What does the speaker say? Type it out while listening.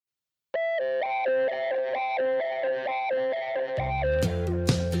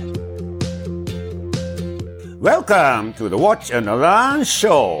Welcome to the Watch and Learn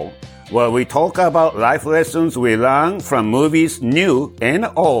show, where we talk about life lessons we learn from movies new and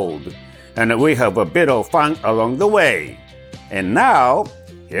old, and we have a bit of fun along the way. And now,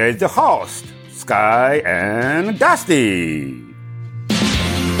 here's the host, Sky and Dusty.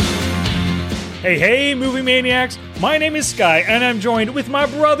 Hey, movie maniacs! My name is Sky, and I'm joined with my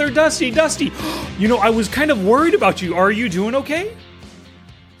brother Dusty. Dusty, I was kind of worried about you. Are you doing okay?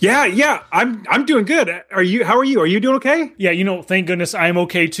 Yeah, I'm doing good. How are you? Are you doing okay? Yeah, thank goodness I'm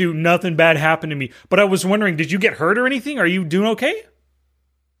okay too. Nothing bad happened to me. But I was wondering, did you get hurt or anything? Are you doing okay?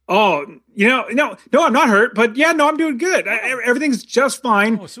 Oh, no, I'm not hurt, but I'm doing good. Everything's just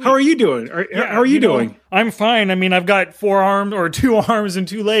fine. Oh, sweet. How are you doing? How are you doing? I'm fine. I've got 4 arms or 2 arms and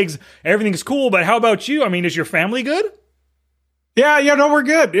 2 legs. Everything's cool, but how about you? Is your family good? Yeah, no, we're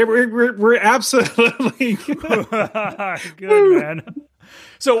good. We're absolutely good, man.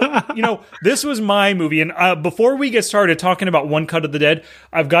 So, this was my movie, and before we get started talking about One Cut of the Dead,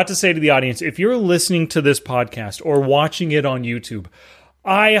 I've got to say to the audience, if you're listening to this podcast or watching it on YouTube,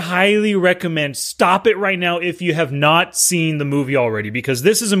 I highly recommend stop it right now if you have not seen the movie already, because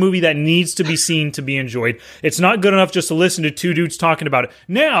this is a movie that needs to be seen to be enjoyed. It's not good enough just to listen to 2 dudes talking about it.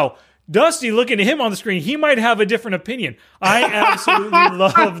 Now, Dusty, looking at him on the screen, he might have a different opinion. I absolutely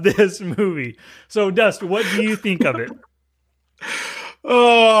love this movie. So, Dust, what do you think of it?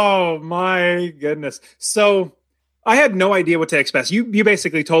 Oh, my goodness. So I had no idea what to expect. You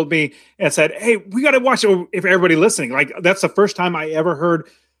basically told me and said, hey, we got to watch it if everybody listening. Like, that's the first time I ever heard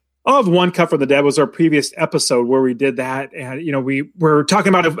of One Cut from the Dead. Was our previous episode where we did that. And, we were talking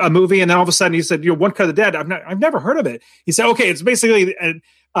about a movie, and then all of a sudden you said, One Cut of the Dead. I've never heard of it. He said, okay, it's basically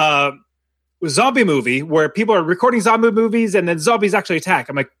a zombie movie where people are recording zombie movies and then zombies actually attack.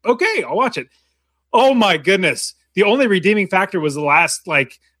 I'm like, okay, I'll watch it. Oh, my goodness. The only redeeming factor was the last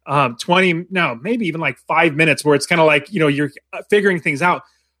 20, no, maybe even 5 minutes where it's kind of like, you're figuring things out.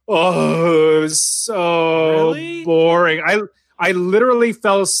 Oh, it was so boring. I literally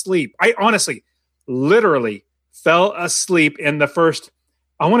fell asleep. I honestly, literally fell asleep in the first,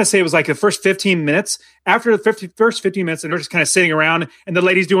 I want to say it was the first 15 minutes. After the first 15 minutes, and they're just kind of sitting around and the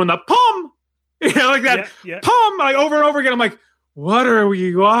lady's doing the pum, like that pum, over and over again. I'm like, what are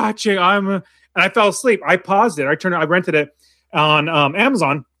we watching? And I fell asleep. I paused it. I rented it on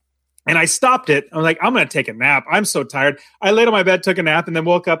Amazon, and I stopped it. I'm like, I'm going to take a nap. I'm so tired. I laid on my bed, took a nap, and then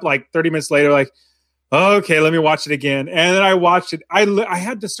woke up 30 minutes later, okay, let me watch it again. And then I watched it. I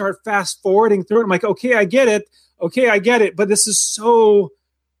had to start fast forwarding through it. I'm like, okay, I get it. But this is so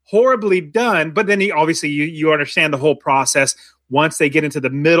horribly done. But then you understand the whole process once they get into the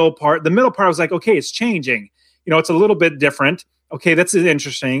middle part. The middle part, I was like, okay, it's changing. It's a little bit different. Okay, that's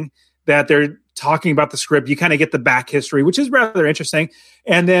interesting that they're talking about the script. You kind of get the back history, which is rather interesting.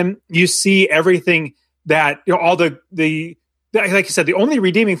 And then you see everything that, all the like you said, the only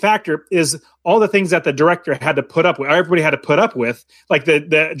redeeming factor is all the things that the director had to put up with, everybody had to put up with, like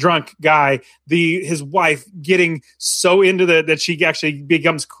the drunk guy, his wife getting so into that she actually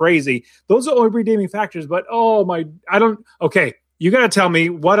becomes crazy. Those are all redeeming factors. But okay, you got to tell me,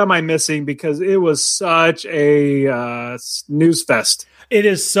 what am I missing? Because it was such a snooze fest. It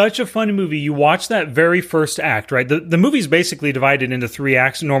is such a fun movie. You watch that very first act, right? The movie's basically divided into 3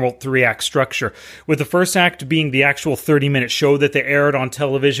 acts, normal 3-act structure, with the first act being the actual 30-minute show that they aired on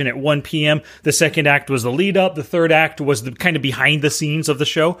television at 1 p.m. The second act was the lead-up. The third act was the kind of behind the scenes of the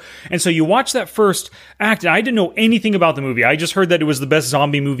show. And so you watch that first act, and I didn't know anything about the movie. I just heard that it was the best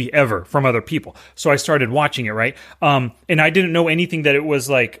zombie movie ever from other people. So I started watching it, right? And I didn't know anything that it was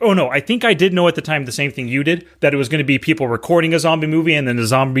I think I did know at the time the same thing you did, that it was going to be people recording a zombie movie and then the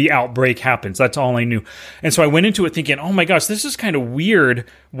zombie outbreak happens. That's all I knew. And so I went into it thinking, oh my gosh, this is kind of weird.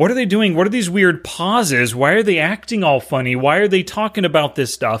 What are they doing? What are these weird pauses? Why are they acting all funny? Why are they talking about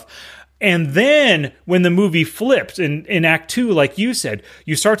this stuff? And then when the movie flipped in Act 2, like you said,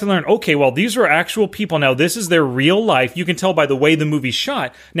 you start to learn, okay, well, these are actual people now. This is their real life. You can tell by the way the movie's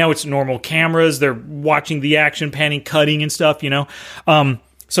shot. Now it's normal cameras. They're watching the action, panning, cutting and stuff,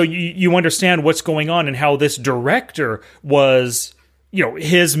 So you understand what's going on and how this director was,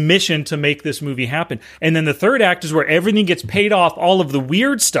 his mission to make this movie happen. And then the third act is where everything gets paid off, all of the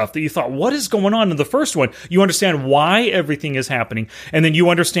weird stuff that you thought, what is going on in the first one? You understand why everything is happening. And then you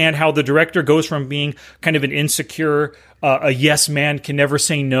understand how the director goes from being kind of an insecure, a yes man, can never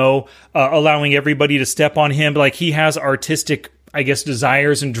say no, allowing everybody to step on him. Like, he has artistic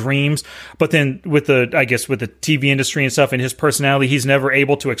desires and dreams, but then with the TV industry and stuff and his personality, he's never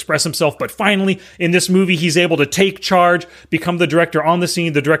able to express himself. But finally, in this movie, he's able to take charge, become the director on the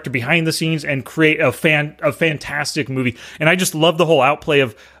scene, the director behind the scenes, and create a fantastic movie. And I just love the whole outplay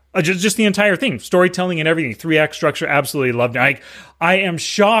of Just the entire thing, storytelling and everything, 3-act structure, absolutely loved it. I am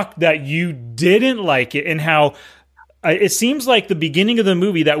shocked that you didn't like it, and how it seems like the beginning of the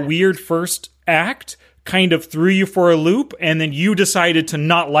movie, that weird first act, kind of threw you for a loop, and then you decided to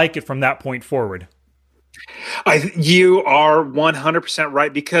not like it from that point forward. You are 100%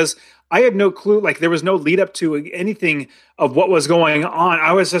 right, because I had no clue. Like, there was no lead up to anything of what was going on.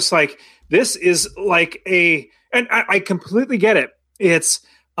 I was just like, this is like and I completely get it. It's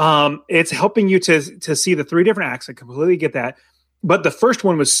helping you to see the 3 different acts. I completely get that. But the first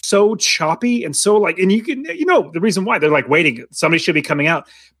one was so choppy and so like, and the reason why they're like waiting, somebody should be coming out.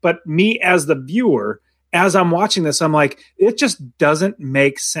 But me as the viewer, as I'm watching this, I'm like, it just doesn't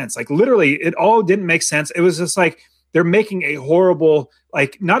make sense. Like, literally, it all didn't make sense. It was just like, they're making a horrible,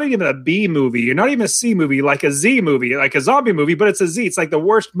 like, not even a B movie, or not even a C movie, like a Z movie, like a zombie movie, but it's a Z. It's like the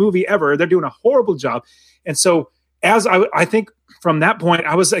worst movie ever. They're doing a horrible job. And so as I think from that point,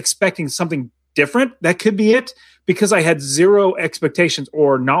 I was expecting something different. That could be it, because I had zero expectations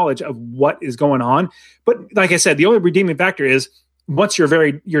or knowledge of what is going on. But like I said, the only redeeming factor is once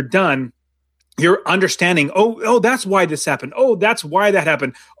you're done, you're understanding, oh, that's why this happened. Oh, that's why that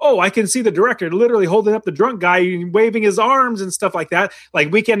happened. Oh, I can see the director literally holding up the drunk guy, waving his arms and stuff like that,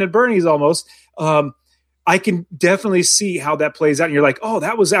 like Weekend at Bernie's almost. I can definitely see how that plays out. And you're like, oh,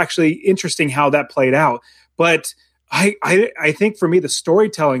 that was actually interesting how that played out. But I think for me, the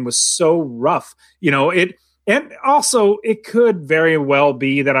storytelling was so rough, and also it could very well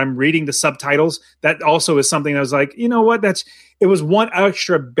be that I'm reading the subtitles. That also is something that was like, you know what, it was one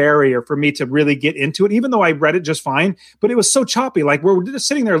extra barrier for me to really get into it, even though I read it just fine, but it was so choppy. Like, we're just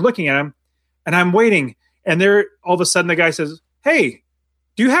sitting there looking at him and I'm waiting. And there, all of a sudden the guy says, "Hey,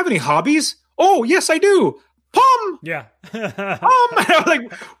 do you have any hobbies?" "Oh, yes, I do." "Pom." Yeah. And I was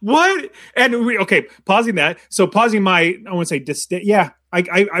like, what? And pausing that. So pausing my, I won't say disdain. Yeah.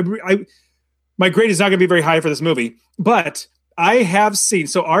 My grade is not going to be very high for this movie, but I have seen,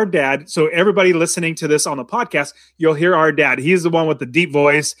 so our dad, so everybody listening to this on the podcast, you'll hear our dad. He's the one with the deep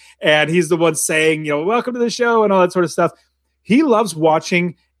voice, and he's the one saying, welcome to the show and all that sort of stuff. He loves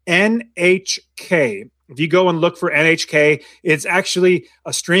watching NHK. If you go and look for NHK, it's actually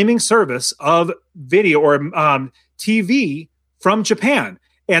a streaming service of video or TV from Japan.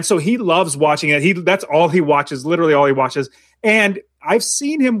 And so he loves watching it. That's all he watches, literally all he watches. And I've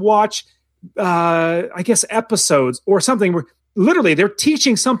seen him watch, I guess, episodes or something where literally they're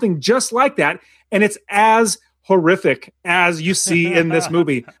teaching something just like that. And it's as horrific as you see in this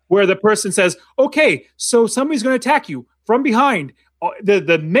movie, where the person says, okay, so somebody's going to attack you from behind.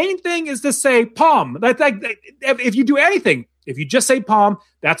 The main thing is to say "Pom." If you do anything, if you just say "Pom,"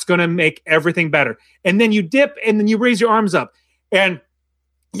 that's going to make everything better. And then you dip and then you raise your arms up and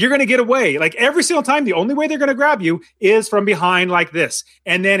you're going to get away. Like, every single time, the only way they're going to grab you is from behind like this.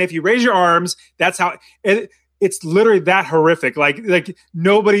 And then if you raise your arms, that's how it's literally that horrific. Like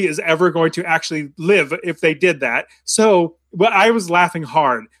nobody is ever going to actually live if they did that. So, but I was laughing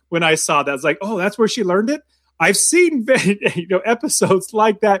hard when I saw that. I was like, oh, that's where she learned it. I've seen episodes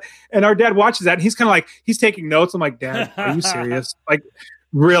like that, and our dad watches that, and he's kind of like, he's taking notes. I'm like, Dad, are you serious? Like,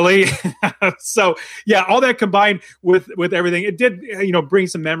 really? So yeah, all that combined with everything, it did bring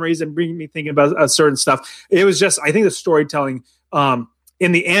some memories and bring me thinking about certain stuff. It was just, I think the storytelling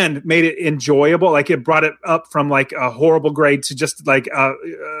in the end made it enjoyable. Like, it brought it up from like a horrible grade to just like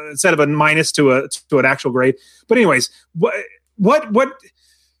instead of a minus to an actual grade. But anyways, what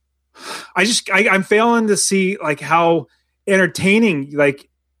I'm failing to see like how entertaining, like,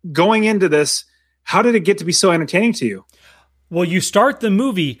 going into this, how did it get to be so entertaining to you? Well, you start the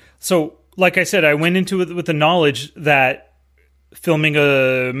movie. So like I said, I went into it with the knowledge that filming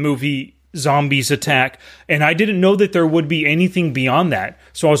a movie, zombies attack, and I didn't know that there would be anything beyond that.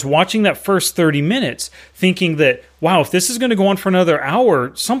 So I was watching that first 30 minutes thinking that, wow, if this is going to go on for another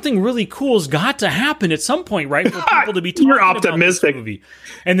hour, something really cool has got to happen at some point, right? For people to be talking You're optimistic. about this movie.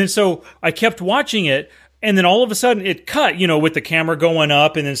 And then so I kept watching it, and then all of a sudden it cut, with the camera going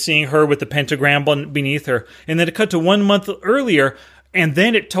up and then seeing her with the pentagram beneath her. And then it cut to 1 month earlier, and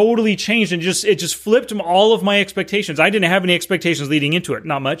then it totally changed and it just flipped all of my expectations. I didn't have any expectations leading into it,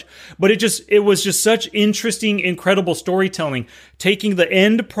 not much, but it was just such interesting, incredible storytelling, taking the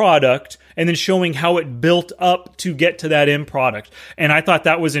end product and then showing how it built up to get to that end product. And I thought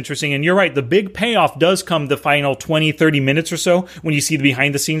that was interesting. And you're right, the big payoff does come the final 20, 30 minutes or so when you see the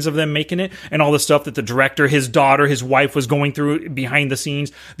behind the scenes of them making it and all the stuff that the director, his daughter, his wife was going through behind the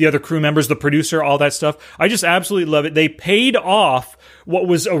scenes, the other crew members, the producer, all that stuff. I just absolutely love it. They paid off what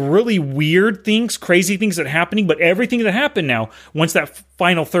was a really weird things, crazy things that happening, but everything that happened now, once that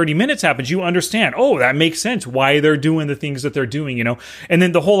final 30 minutes happens, you understand, oh, that makes sense why they're doing the things that they're doing, you know? And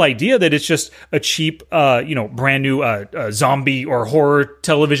then the whole idea that it's just a cheap, brand new zombie or horror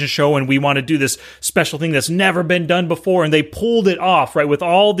television show, and we want to do this special thing that's never been done before, and they pulled it off, right? With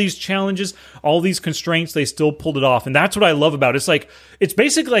all these challenges, all these constraints, they still pulled it off. And that's what I love about it. It's like, it's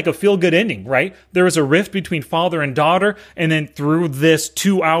basically like a feel-good ending, right? There was a rift between father and daughter, and then through this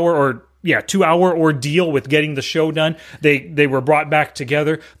 2-hour ordeal with getting the show done, they were brought back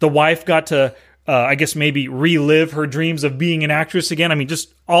together. The wife got to, I guess maybe relive her dreams of being an actress again. I mean,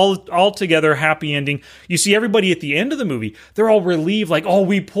 just all together, happy ending. You see everybody at the end of the movie, they're all relieved, like, oh,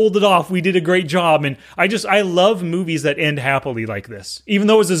 we pulled it off. We did a great job. And I love movies that end happily like this. Even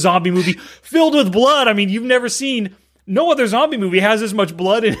though it's a zombie movie filled with blood. I mean, you've never seen, no other zombie movie has as much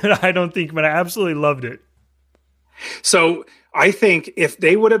blood in it, I don't think, but I absolutely loved it. So I think if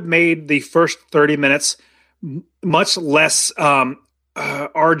they would have made the first 30 minutes much less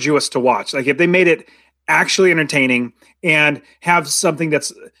arduous to watch, like if they made it actually entertaining and have something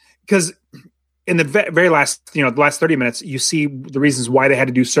that's, because in the very last, the last 30 minutes, you see the reasons why they had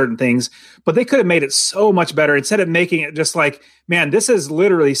to do certain things, but they could have made it so much better instead of making it just like, man, this is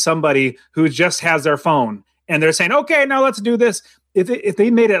literally somebody who just has their phone and they're saying, okay, now let's do this. If they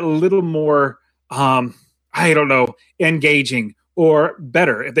made it a little more, I don't know, engaging or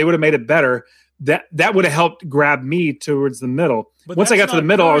better, if they would have made it better, that would have helped grab me towards the middle. But once I got to the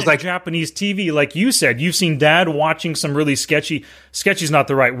middle, I was like, Japanese TV, like you said, you've seen Dad watching some really sketchy's not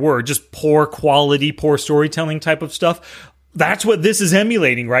the right word, just poor quality, poor storytelling type of stuff. That's what this is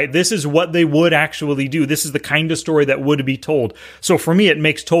emulating, right? This is what they would actually do. This is the kind of story that would be told. So for me, it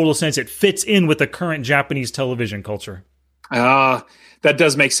makes total sense. It fits in with the current Japanese television culture. That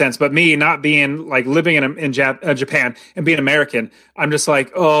does make sense. But me not being like living in Japan and being American, I'm just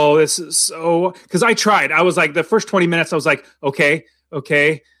like, oh, this is so, because I tried. I was like, the first 20 minutes, I was like, okay. I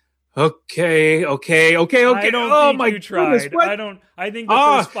don't Oh think my you tried. goodness, I think the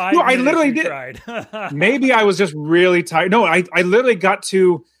first 5 minutes I literally you did. tried. Maybe I was just really tired. No, I literally got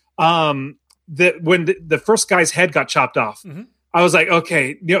to when the first guy's head got chopped off. Mm-hmm. I was like,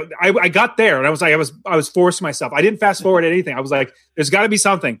 okay, I got there and I was like, I was forcing myself. I didn't fast forward anything. I was like, there's got to be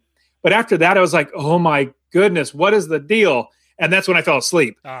something. But after that, I was like, oh my goodness, what is the deal? And that's when I fell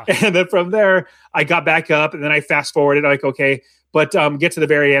asleep. And then from there, I got back up and then I fast forwarded like, okay, but get to the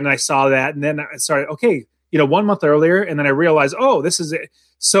very end and I saw that. And then I started, okay, 1 month earlier. And then I realized, oh, this is it.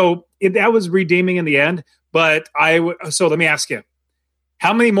 So that was redeeming in the end. But so let me ask you,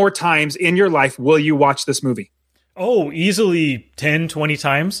 how many more times in your life will you watch this movie? Oh, easily 10, 20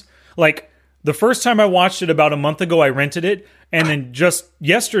 times. Like the first time I watched it about a month ago, I rented it. And then just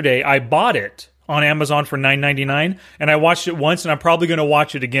yesterday, I bought it on Amazon for $9.99. And I watched it once and I'm probably going to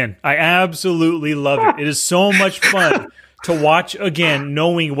watch it again. I absolutely love it. It is so much fun to watch again,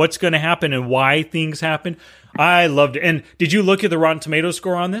 knowing what's going to happen and why things happen. I loved it. And did you look at the Rotten Tomatoes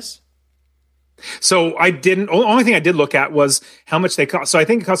score on this? So I didn't. Only thing I did look at was how much they cost. So I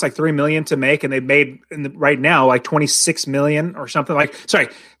think it cost like $3 million to make, and they made right now like 26 million or something like. Sorry,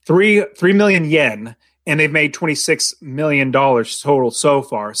 3 million yen, and they've made $26 million total so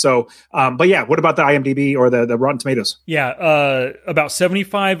far. So, but yeah, what about the IMDb or the Rotten Tomatoes? Yeah, about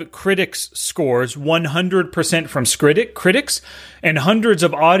 75 critics scores, 100% from critics, and hundreds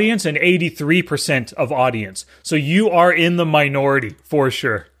of audience, and 83% of audience. So you are in the minority for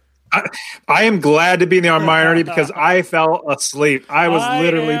sure. I am glad to be in the minority because I fell asleep. I was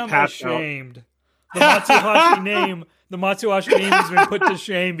literally passed ashamed. Out. The Matsuhashi name has been put to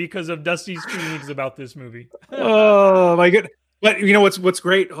shame because of Dusty's feelings about this movie. Oh my goodness! But you know what's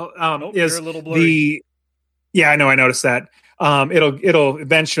great is a little blurry. Yeah, I know. I noticed that. It'll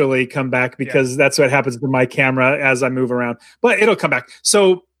eventually come back because that's what happens to my camera as I move around. But it'll come back.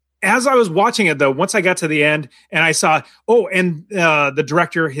 So. As I was watching it, though, once I got to the end and I saw, the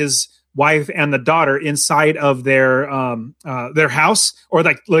director, his wife, and the daughter inside of their house or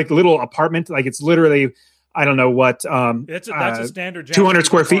like little apartment, like it's literally, I don't know what. That's a standard 200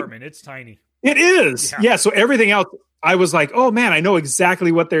 square feet. It's tiny. It is, yeah. So everything else, I was like, oh man, I know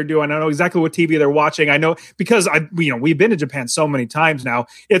exactly what they're doing. I know exactly what TV they're watching. I know because we've been to Japan so many times now.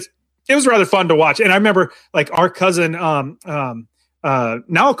 It was rather fun to watch, and I remember like our cousin.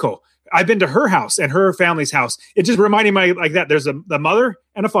 Naoko, I've been to her house and her family's house. It just reminded me like that. There's the mother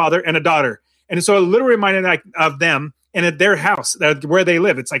and a father and a daughter. And so it literally reminded me of them and at their house where they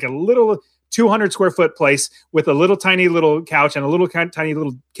live. It's like a little 200 square foot place with a little tiny little couch and a little tiny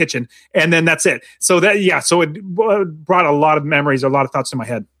little kitchen. And then that's it. So so it brought a lot of memories, a lot of thoughts to my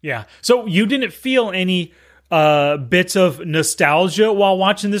head. Yeah. So you didn't feel any bits of nostalgia while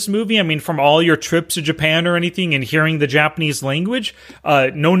watching this movie? I mean, from all your trips to Japan or anything and hearing the Japanese language,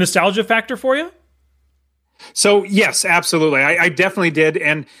 no nostalgia factor for you? So yes, absolutely. I definitely did.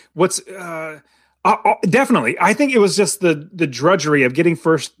 And what's, definitely. I think it was just the drudgery of getting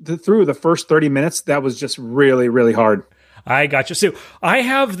through the first 30 minutes. That was just really, really hard. I got you. So I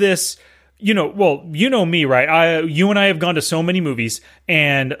have this, you know me, right? You and I have gone to so many movies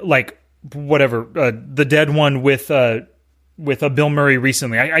and like whatever, the Dead one with Bill Murray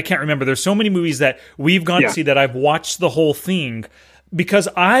recently. I can't remember. There's so many movies that we've gone to see that I've watched the whole thing because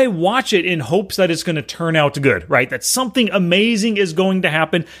I watch it in hopes that it's going to turn out good, right? That something amazing is going to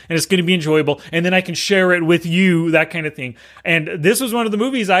happen and it's going to be enjoyable. And then I can share it with you, that kind of thing. And this was one of the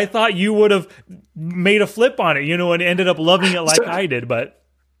movies I thought you would have made a flip on it, and ended up loving it like I did. But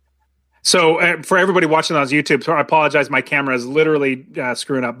so for everybody watching on YouTube, so I apologize. My camera is literally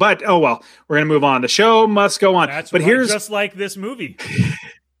screwing up, but oh well, we're going to move on. The show must go on. That's but right, here's just like this movie.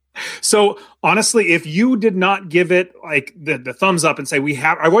 So honestly, if you did not give it like the thumbs up and say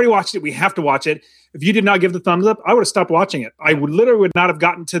I've already watched it, we have to watch it. If you did not give the thumbs up, I would have stopped watching it. I would not have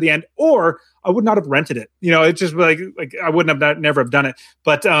gotten to the end, or I would not have rented it. It's just like I wouldn't have never have done it.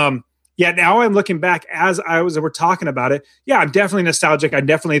 But now I'm looking back as we're talking about it. Yeah, I'm definitely nostalgic. I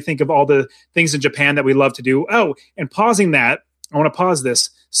definitely think of all the things in Japan that we love to do. Oh, and pausing that, I want to pause this.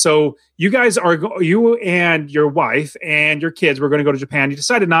 So you and your wife and your kids were going to go to Japan. You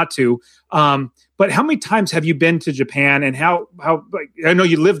decided not to. But how many times have you been to Japan, and how I know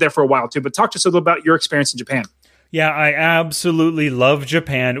you lived there for a while too, but talk to us a little about your experience in Japan. Yeah, I absolutely love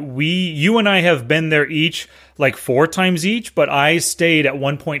Japan. You and I have been there each like 4 times each, but I stayed at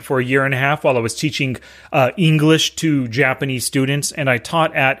one point for a year and a half while I was teaching English to Japanese students, and I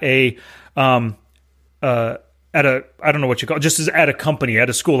taught at I don't know what you call it, just as at a company, at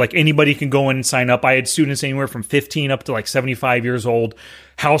a school, like anybody can go in and sign up. I had students anywhere from 15 up to like 75 years old,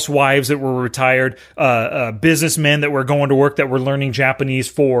 housewives that were retired, businessmen that were going to work that were learning Japanese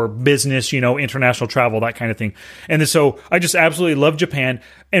for business, international travel, that kind of thing. And so I just absolutely love Japan.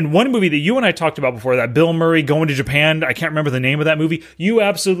 And one movie that you and I talked about before, that Bill Murray going to Japan, I can't remember the name of that movie. You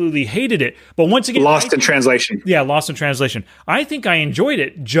absolutely hated it. But once again, Lost in Translation. Yeah, Lost in Translation. I think I enjoyed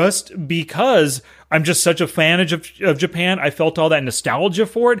it just because I'm just such a fan of Japan. I felt all that nostalgia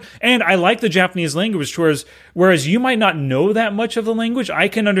for it. And I like the Japanese language, whereas you might not know that much of the language, I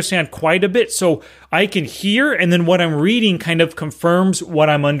can understand quite a bit. So I can hear, and then what I'm reading kind of confirms what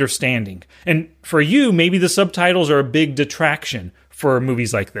I'm understanding. And for you, maybe the subtitles are a big detraction for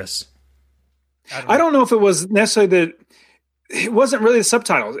movies like this. I don't know if it was necessarily it wasn't really the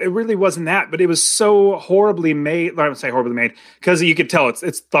subtitles. It really wasn't that, but it was so horribly made. I don't say horribly made because you could tell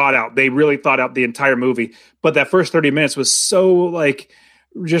it's thought out. They really thought out the entire movie, but that first 30 minutes was so like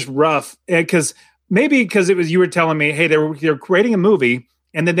just rough. Because it was, you were telling me, hey, they're creating a movie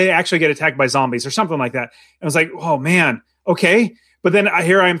and then they actually get attacked by zombies or something like that. And I was like, oh man, okay. But then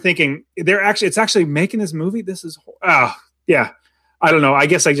here I am thinking it's actually making this movie. This is, yeah. I don't know. I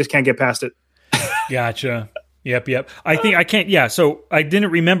guess I just can't get past it. Gotcha. Yep. I think I can't. Yeah. So I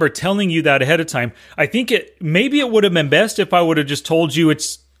didn't remember telling you that ahead of time. I think maybe it would have been best if I would have just told you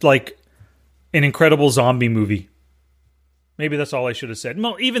it's like an incredible zombie movie. Maybe that's all I should have said.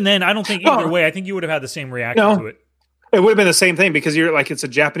 Well, even then, I don't think either way. I think you would have had the same reaction to it. It would have been the same thing because you're like, it's a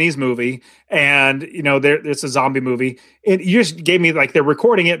Japanese movie and it's a zombie movie. And you just gave me like they're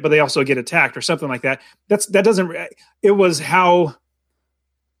recording it, but they also get attacked or something like that.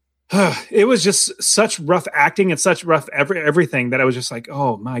 It was just such rough acting and such rough everything that I was just like,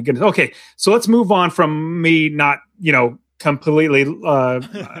 oh my goodness. Okay. So let's move on from me not, completely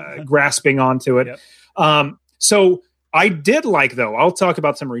grasping onto it. Yep. So I did like, though, I'll talk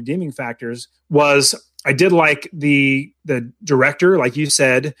about some redeeming factors, was I did like the director, like you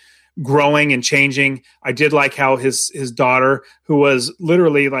said, growing and changing. I did like how his daughter, who was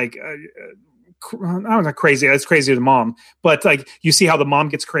literally like, I don't know, crazy. It's crazy to the mom, but like you see how the mom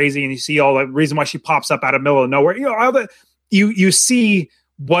gets crazy, and you see all the reason why she pops up out of the middle of nowhere. You see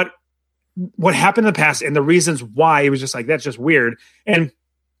what happened in the past and the reasons why. It was just like, that's just weird. And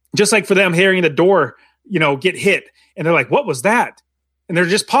just like for them hearing the door, get hit, and they're like, what was that? And they're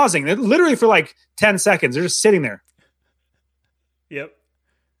just pausing. They're literally for like 10 seconds. They're just sitting there. Yep.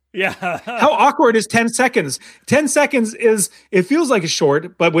 Yeah. How awkward is 10 seconds? 10 seconds it feels like a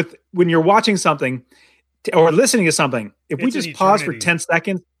short, but when you're watching something or listening to something, if we just pause for 10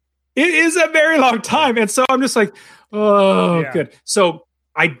 seconds, it is a very long time. And so I'm just like, oh, good. So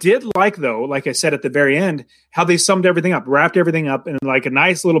I did like, though, like I said at the very end, how they summed everything up, wrapped everything up in like a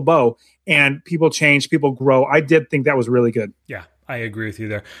nice little bow, and people change, people grow. I did think that was really good. Yeah, I agree with you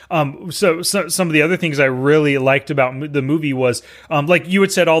there. So some of the other things I really liked about the movie was, like you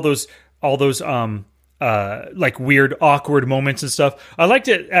had said, all those like weird, awkward moments and stuff. I liked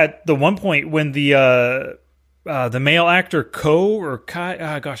it at the one point when the male actor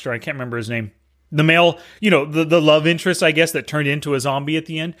Kai, gosh darn, I can't remember his name. The male, the love interest, I guess, that turned into a zombie at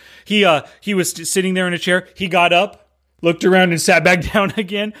the end. He was sitting there in a chair. He got up, looked around, and sat back down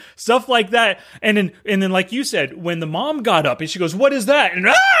again. Stuff like that. And then, like you said, when the mom got up and she goes, "What is that?" And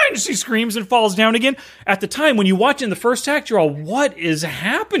she screams and falls down again. At the time, when you watch in the first act, you're all, "What is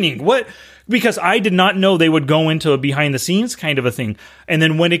happening? What?" Because I did not know they would go into a behind the scenes kind of a thing. And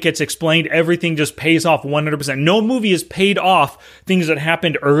then when it gets explained, everything just pays off 100%. No movie has paid off things that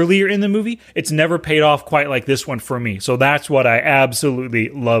happened earlier in the movie. It's never paid off quite like this one for me. So that's what I absolutely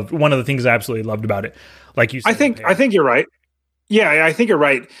loved. One of the things I absolutely loved about it. Like you said. I think you're right. Yeah, I think you're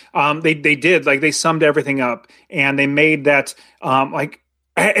right. They did, like, they summed everything up, and they made that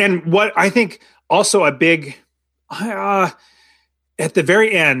and what I think also a big at the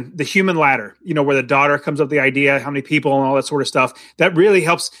very end, the human ladder, where the daughter comes up with the idea, how many people and all that sort of stuff, that really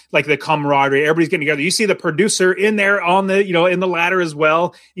helps, like, the camaraderie. Everybody's getting together. You see the producer in there on the, in the ladder as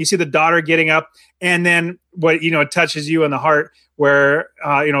well. You see the daughter getting up, and then what, it touches you in the heart, where,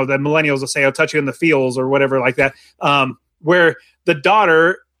 the millennials will say, "I'll touch you in the feels," or whatever like that. Where the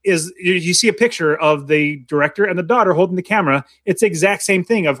daughter is, you see a picture of the director and the daughter holding the camera. It's the exact same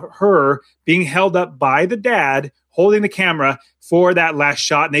thing of her being held up by the dad holding the camera for that last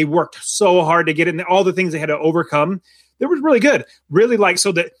shot. And they worked so hard to get it, and all the things they had to overcome. It was really good. Really, like,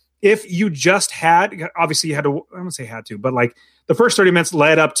 so that if you just had, obviously you had to, I don't say had to, but like the first 30 minutes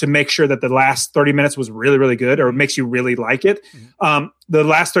led up to make sure that the last 30 minutes was really, really good, or it makes you really like it. Mm-hmm. The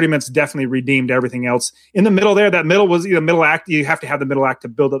last 30 minutes definitely redeemed everything else. In the middle there, that middle was the middle act. You have to have the middle act to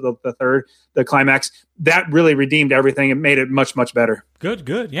build up the climax. That really redeemed everything and made it much, much better.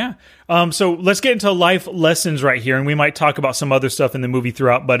 Good. Yeah. So let's get into life lessons right here, and we might talk about some other stuff in the movie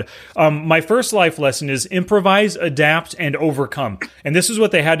throughout. But my first life lesson is improvise, adapt, and overcome. And this is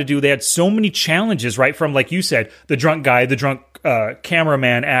what they had to do. They had so many challenges, right? From, like you said, the drunk guy, the drunk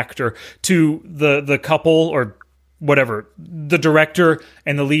cameraman actor, to the couple or whatever, the director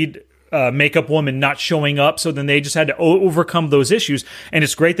and the lead makeup woman not showing up. So then they just had to overcome those issues. And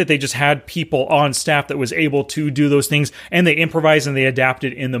it's great that they just had people on staff that was able to do those things, and they improvised and they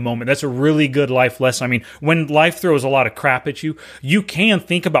adapted in the moment. That's a really good life lesson. I mean, when life throws a lot of crap at you, you can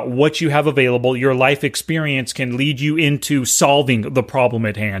think about what you have available. Your life experience can lead you into solving the problem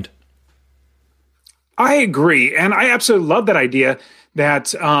at hand. I agree. And I absolutely love that idea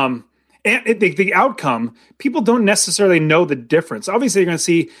that, and the outcome, people don't necessarily know the difference. Obviously, you're going to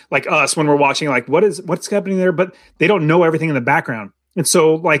see, like us, when we're watching, like, what's happening there, but they don't know everything in the background. And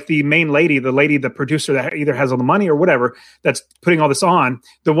so, like, the main lady, the producer that either has all the money or whatever, that's putting all this on,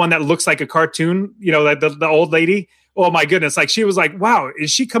 the one that looks like a cartoon, the old lady. Oh my goodness. Like, she was like, wow,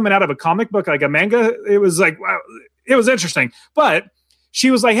 is she coming out of a comic book, like a manga? It was like, wow, it was interesting. But she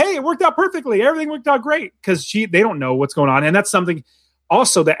was like, hey, it worked out perfectly. Everything worked out great, because they don't know what's going on. And that's something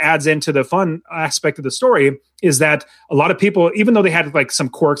also that adds into the fun aspect of the story, is that a lot of people, even though they had, like, some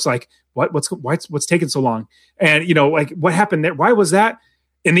quirks, like what's taking so long, and like, what happened there? Why was that?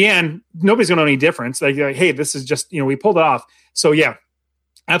 In the end, nobody's going to know any difference. Like, hey, this is just, we pulled it off. So yeah,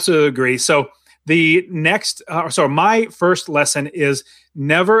 absolutely agree. So the next, my first lesson is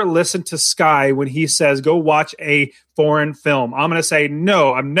never listen to Sky when he says, go watch a foreign film. I'm going to say,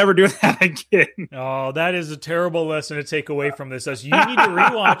 no, I'm never doing that again. Oh, that is a terrible lesson to take away from this. You need to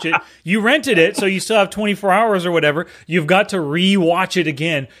rewatch it. You rented it, so you still have 24 hours or whatever. You've got to rewatch it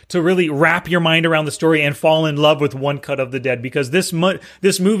again to really wrap your mind around the story and fall in love with One Cut of the Dead, because this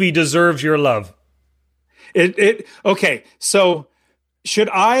movie deserves your love. Okay, so should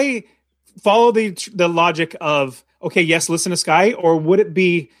I follow the logic of, okay, yes, listen to Sky, or would it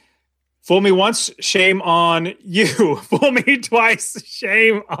be Fool me once, shame on you. Fool me twice,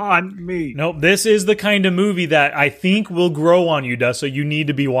 shame on me. Nope, this is the kind of movie that I think will grow on you, Dust, so you need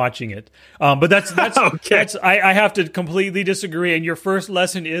to be watching it. But that's okay. I have to completely disagree, and your first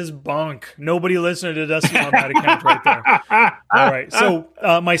lesson is bunk. Nobody listened to Dusty on that account right there. All right, so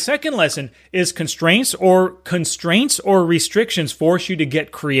my second lesson is constraints or restrictions force you to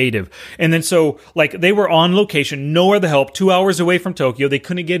get creative. And then so, like, they were on location, no other help, 2 hours away from Tokyo. They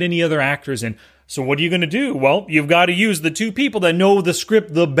couldn't get any other actors in. So what are you going to do? Well, you've got to use the two people that know the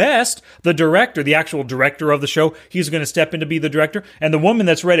script the best. The director, the actual director of the show, he's going to step in to be the director. And the woman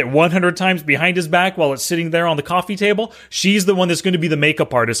that's read it 100 times behind his back while it's sitting there on the coffee table, she's the one that's going to be the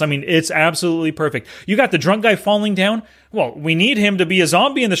makeup artist. I mean, it's absolutely perfect. You got the drunk guy falling down. Well, we need him to be a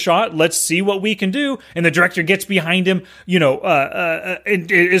zombie in the shot. Let's see what we can do. And the director gets behind him, and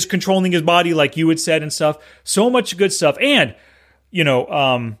is controlling his body like you had said and stuff. So much good stuff. And,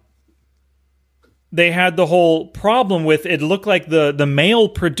 they had the whole problem with it. Looked like the male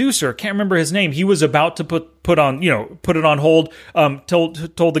producer, can't remember his name. He was about to put it on hold.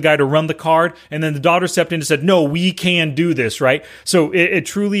 Told the guy to run the card, and then the daughter stepped in and said, "No, we can do this." Right. So it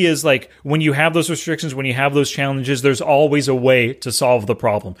truly is like when you have those restrictions, when you have those challenges, there's always a way to solve the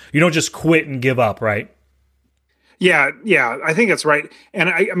problem. You don't just quit and give up. Right. Yeah, I think that's right, and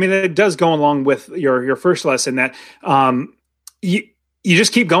I mean it does go along with your first lesson that you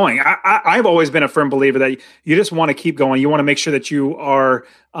just keep going. I've always been a firm believer that you just want to keep going. You want to make sure that you are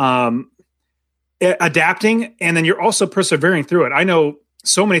adapting, and then you're also persevering through it. I know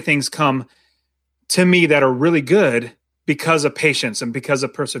so many things come to me that are really good because of patience and because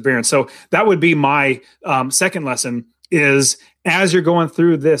of perseverance. So that would be my second lesson is as you're going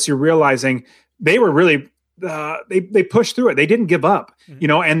through this, you're realizing they were really they pushed through it. They didn't give up,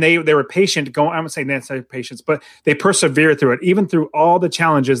 and they were patient. I would say not patience, but they persevered through it. Even through all the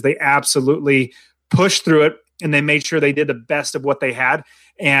challenges, they absolutely pushed through it, and they made sure they did the best of what they had.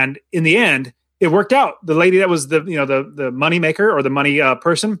 And in the end, it worked out. The lady that was the money maker or the money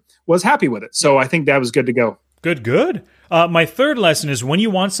person was happy with it. So I think that was good to go. Good. My third lesson is when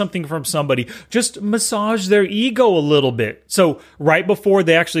you want something from somebody, just massage their ego a little bit. So right before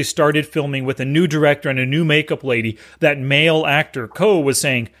they actually started filming with a new director and a new makeup lady, that male actor, Ko, was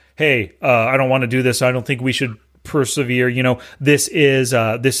saying, "Hey, I don't want to do this. I don't think we should persevere. This is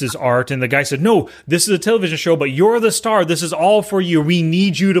art." And the guy said, "No, this is a television show, but you're the star. This is all for you. We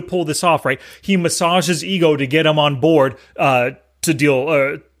need you to pull this off," right? He massaged his ego to get him on board to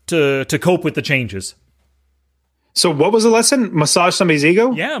cope with the changes. So what was the lesson? Massage somebody's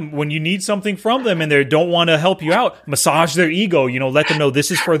ego? Yeah, when you need something from them and they don't want to help you out, massage their ego, let them know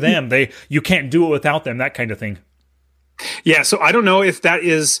this is for them. You can't do it without them, that kind of thing. Yeah, so I don't know if that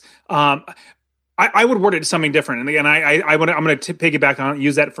is I would word it something different. And again, I'm going to piggyback on it,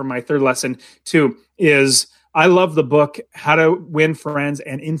 use that for my third lesson too, is I love the book, How to Win Friends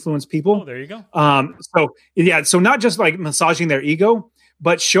and Influence People. Oh, there you go. So not just like massaging their ego,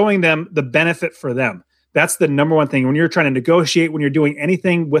 but showing them the benefit for them. That's the number one thing. When you're trying to negotiate, when you're doing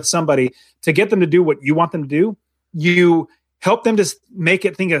anything with somebody to get them to do what you want them to do, you help them to make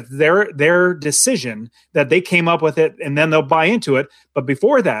it think of their decision that they came up with it, and then they'll buy into it. But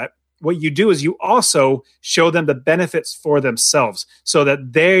before that, what you do is you also show them the benefits for themselves so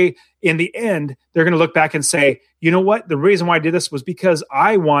that they, in the end, they're going to look back and say, you know what? The reason why I did this was because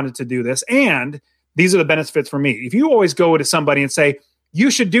I wanted to do this. And these are the benefits for me. If you always go to somebody and say, you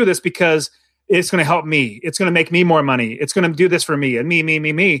should do this because it's going to help me, it's going to make me more money, it's going to do this for me and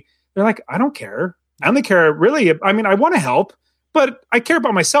me. They're like, I don't care. I only care really. I mean, I want to help, but I care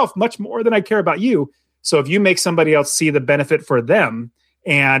about myself much more than I care about you. So if you make somebody else see the benefit for them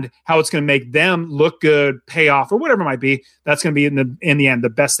and how it's going to make them look good, pay off, or whatever it might be, that's going to be in the end the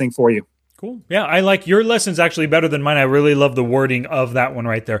best thing for you. Cool. Yeah, I like your lessons actually better than mine. I really love the wording of that one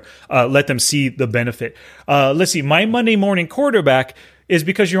right there. Let them see the benefit. Let's see. My Monday morning quarterback is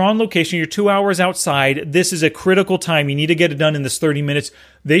because you're on location, you're 2 hours outside. This is a critical time. You need to get it done in this 30 minutes.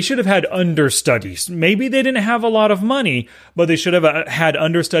 They should have had understudies. Maybe they didn't have a lot of money, but they should have had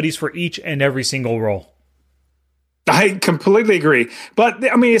understudies for each and every single role. I completely agree. But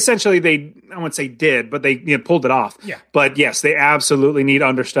I mean, essentially I wouldn't say did, but they pulled it off. Yeah. But yes, they absolutely need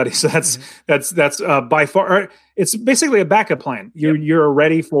understudies. So that's by far, it's basically a backup plan. You're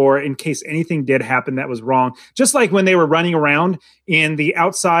ready for in case anything did happen that was wrong. Just like when they were running around in the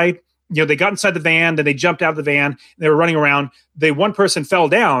outside, they got inside the van, then they jumped out of the van, they were running around. One person fell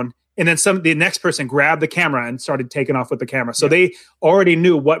down. And then the next person grabbed the camera and started taking off with the camera. So they already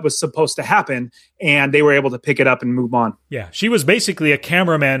knew what was supposed to happen, and they were able to pick it up and move on. Yeah, she was basically a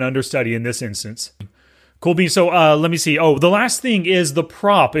cameraman understudy in this instance. Cool beans. So let me see. Oh, the last thing is the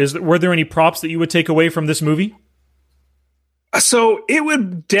prop. Were there any props that you would take away from this movie? So it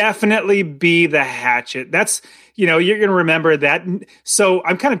would definitely be the hatchet. That's, you're going to remember that. So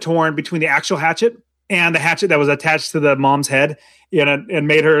I'm kind of torn between the actual hatchet and the hatchet that was attached to the mom's head, and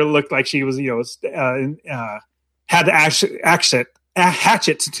made her look like she was, had the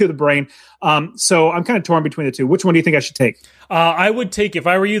hatchet to the brain. So I'm kind of torn between the two. Which one do you think I should take? I would take, if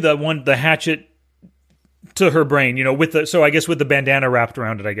I were you, the hatchet to her brain, with the bandana wrapped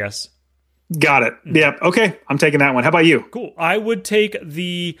around it, I guess. Got it. Yep. Okay. I'm taking that one. How about you? Cool. I would take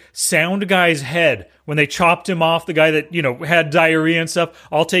the sound guy's head when they chopped him off, the guy that, had diarrhea and stuff.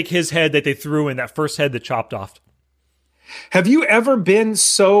 I'll take his head that they threw in, that first head that chopped off. Have you ever been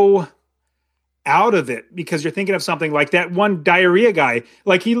so out of it because you're thinking of something like that one diarrhea guy?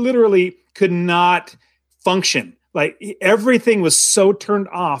 Like, he literally could not function. Like, everything was so turned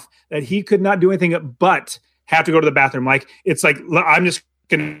off that he could not do anything but have to go to the bathroom. Like, it's like, I'm just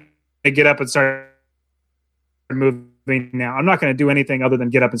going to get up and start moving now. I'm not going to do anything other than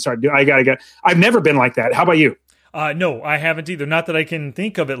get up and start doing. I've never been like that. How about you? No, I haven't either. Not that I can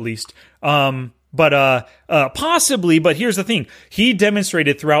think of, at least. But possibly. But here's the thing: he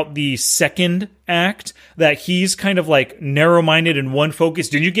demonstrated throughout the second act that he's kind of like narrow-minded and one focus.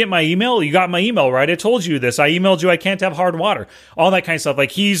 Did you get my email? You got my email, right? I told you this. I emailed you. I can't have hard water. All that kind of stuff.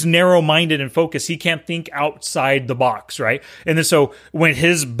 Like, he's narrow-minded and focused. He can't think outside the box, right? And then so when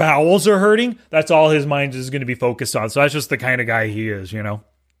his bowels are hurting, that's all his mind is going to be focused on. So that's just the kind of guy he is,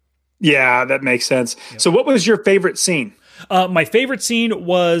 Yeah, that makes sense. Yep. So what was your favorite scene? My favorite scene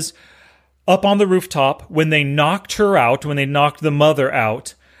was up on the rooftop when they knocked her out, when they knocked the mother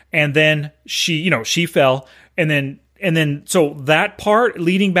out, and then she fell, and then so that part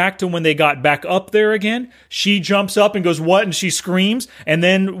leading back to when they got back up there again, she jumps up and goes, "What?" and she screams, and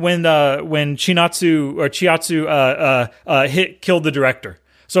then when Chiatsu killed the director.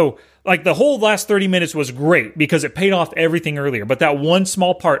 So, like, the whole last 30 minutes was great because it paid off everything earlier. But that one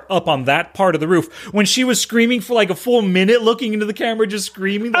small part up on that part of the roof, when she was screaming for like a full minute, looking into the camera, just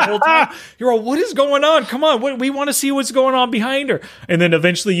screaming the whole time, you're all, what is going on? Come on, we want to see what's going on behind her. And then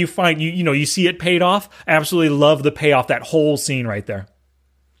eventually you find, you see it paid off. Absolutely love the payoff, that whole scene right there.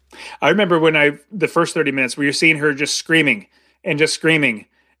 I remember the first 30 minutes where you're seeing her just screaming and just screaming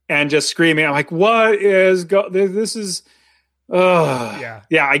and just screaming. I'm like, what is this is... Yeah.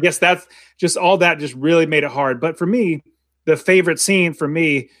 I guess that's just all that just really made it hard. But for me, the favorite scene for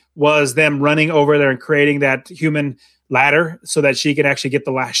me was them running over there and creating that human ladder so that she could actually get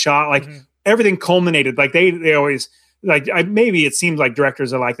the last shot. Like, everything culminated. Like, they always, like, maybe it seems like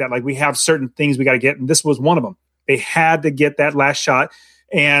directors are like that. Like, we have certain things we got to get, and this was one of them. They had to get that last shot,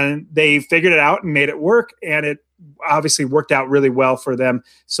 and they figured it out and made it work. And it obviously worked out really well for them.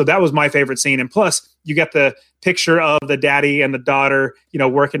 So that was my favorite scene. And plus, you get the picture of the daddy and the daughter,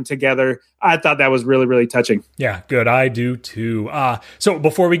 working together. I thought that was really, really touching. Yeah, good. I do too. So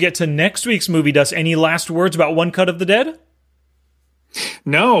before we get to next week's movie, Dust, any last words about One Cut of the Dead?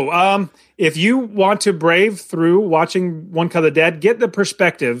 No. If you want to brave through watching One Cut of the Dead, get the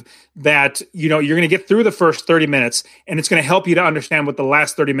perspective that, you're going to get through the first 30 minutes, and it's going to help you to understand what the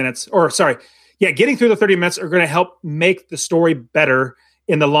last 30 minutes, getting through the 30 minutes are going to help make the story better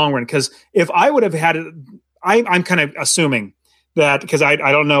in the long run. Because if I would have had it, I'm kind of assuming that, because I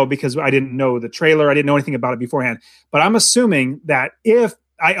don't know, because I didn't know the trailer, I didn't know anything about it beforehand, but I'm assuming that if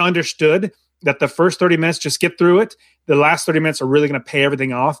I understood that the first 30 minutes, just get through it, the last 30 minutes are really going to pay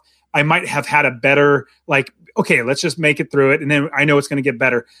everything off, I might have had a better, like, okay, let's just make it through it, and then I know it's going to get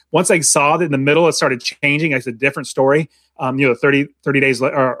better. Once I saw that in the middle it started changing, it's a different story, 30 days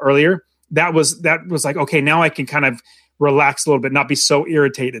earlier, that was like, okay, now I can kind of relax a little bit, not be so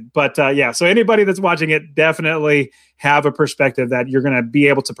irritated. But so anybody that's watching it, definitely have a perspective that you're going to be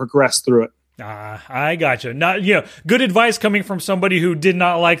able to progress through it. I gotcha. Not, good advice coming from somebody who did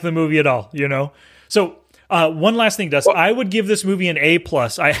not like the movie at all, So one last thing, Dust. I would give this movie an A+.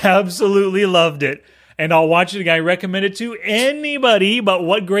 I absolutely loved it. And I'll watch it again. I recommend it to anybody, but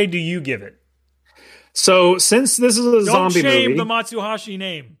what grade do you give it? So since this is a zombie movie... Don't shame the Matsuhashi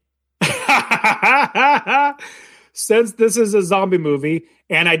name. Since this is a zombie movie,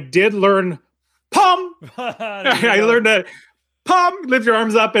 and I did learn palm. I learned that palm, lift your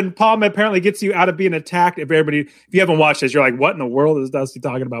arms up, and palm apparently gets you out of being attacked. If you haven't watched this, you're like, what in the world is Dusty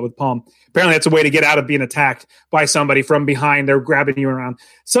talking about with palm? Apparently that's a way to get out of being attacked by somebody from behind. They're grabbing you around.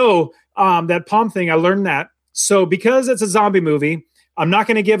 So that palm thing, I learned that. So because it's a zombie movie, I'm not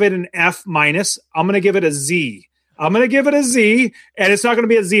going to give it an F-. I'm going to give it a Z. I'm going to give it a Z, and it's not going to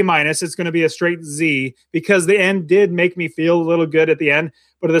be a Z-. It's going to be a straight Z, because the end did make me feel a little good at the end.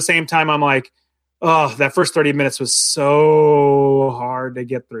 But at the same time, I'm like, oh, that first 30 minutes was so hard to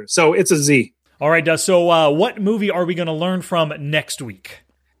get through. So it's a Z. All right, Dust. So what movie are we going to learn from next week?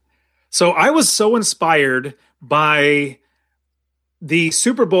 So I was so inspired by the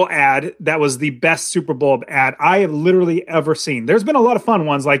Super Bowl ad that was the best Super Bowl ad I have literally ever seen. There's been a lot of fun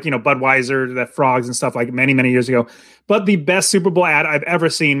ones like, Budweiser, the frogs and stuff like many, many years ago. But the best Super Bowl ad I've ever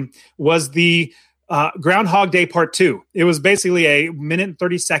seen was the Groundhog Day Part 2. It was basically a minute and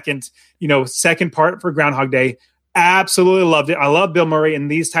 30-second, second part for Groundhog Day. Absolutely loved it. I love Bill Murray, and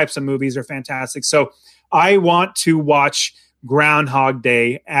these types of movies are fantastic. So I want to watch Groundhog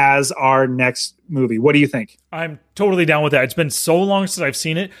Day as our next movie. What do you think? I'm totally down with that. It's been so long since I've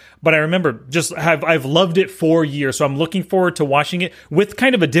seen it, but I remember I've loved it for years. So I'm looking forward to watching it with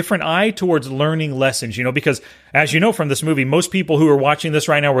kind of a different eye towards learning lessons, because as you know from this movie, most people who are watching this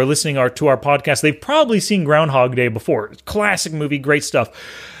right now or listening to our podcast, they've probably seen Groundhog Day before. Classic movie, great stuff.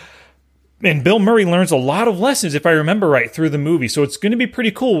 And Bill Murray learns a lot of lessons, if I remember right, through the movie. So it's going to be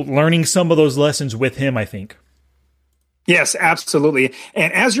pretty cool learning some of those lessons with him, I think. Yes, absolutely.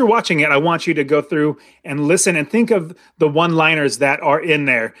 And as you're watching it, I want you to go through and listen and think of the one-liners that are in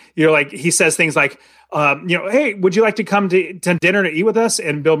there. He says things like, hey, would you like to come to dinner to eat with us?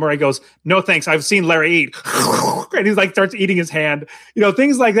 And Bill Murray goes, no, thanks. I've seen Larry eat. And he's starts eating his hand.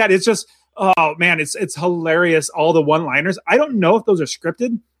 Things like that. It's just, oh man, it's hilarious. All the one-liners. I don't know if those are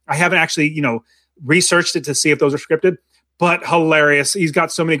scripted. I haven't actually, researched it to see if those are scripted, but hilarious. He's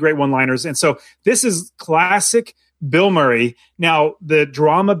got so many great one-liners. And so this is classic Bill Murray. Now, the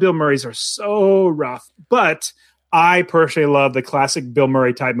drama Bill Murrays are so rough, but I personally love the classic Bill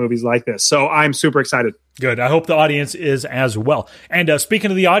Murray type movies like this. So I'm super excited. Good. I hope the audience is as well. And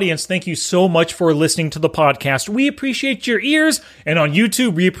speaking of the audience, thank you so much for listening to the podcast. We appreciate your ears, and on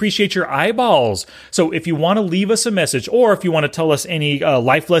YouTube, we appreciate your eyeballs. So if you want to leave us a message, or if you want to tell us any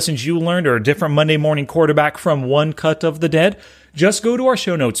life lessons you learned or a different Monday morning quarterback from One Cut of the Dead, just go to our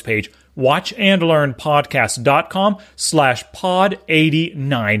show notes page,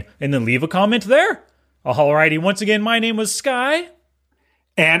 watchandlearnpodcast.com/pod89, and then leave a comment there. Alrighty, once again, my name was Sky.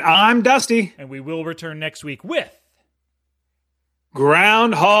 And I'm Dusty. And we will return next week with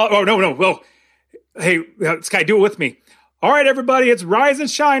Groundhog. Oh, no. Well, hey, Sky, do it with me. All right, everybody, it's rise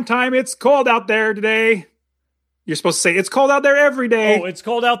and shine time. It's cold out there today. You're supposed to say, it's cold out there every day. Oh, it's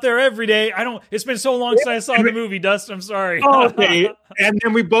cold out there every day. It's been so long since I saw the movie, Dust. I'm sorry. Okay. And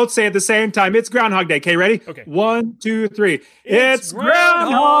then we both say at the same time, it's Groundhog Day. Okay, ready? Okay. 1, 2, 3. It's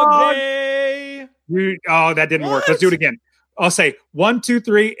Groundhog Day. Oh, that didn't work. Let's do it again. I'll say 1, 2,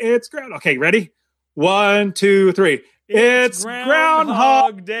 3. It's Groundhog. Okay, ready? 1, 2, 3. It's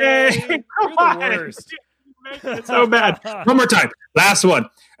Groundhog Day. You're the worst. It's so bad. One more time. Last one.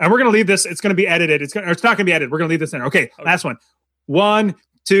 And we're going to leave this. It's going to be edited. It's not going to be edited. We're going to leave this in. Okay, last one. 1,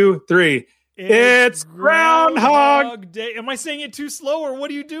 2, 3. It's Groundhog Day. Am I saying it too slow, or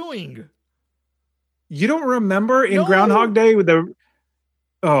what are you doing? You don't remember in Groundhog Day with the...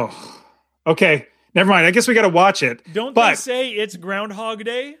 Oh, okay. Never mind. I guess we got to watch it. Don't they say it's Groundhog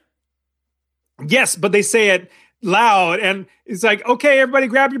Day? Yes, but they say it loud, and it's like, okay, everybody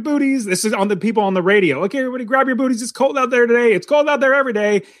grab your booties. This is on the people on the radio. Okay, everybody grab your booties. It's cold out there today. It's cold out there every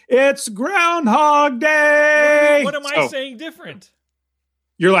day. It's Groundhog Day. What am I saying different?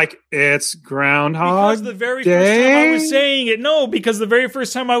 You're like, it's Groundhog Because the very first time I was saying it, because the very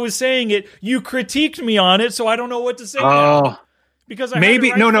first time I was saying it, you critiqued me on it, so I don't know what to say now. Because I maybe,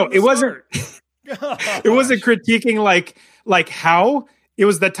 had it right it wasn't... It wasn't critiquing like how it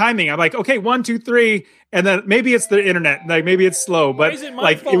was the timing. I'm like, okay, 1, 2, 3, and then maybe it's the internet, like maybe it's slow, but why is it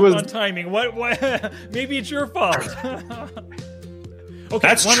my fault it was on timing? What? Maybe it's your fault. Okay,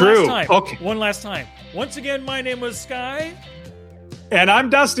 that's true. Okay, one last time. Once again, my name was Sky, and I'm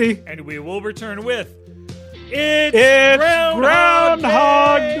Dusty, and we will return with it's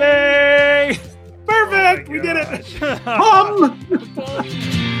Groundhog Day. Perfect, we did it.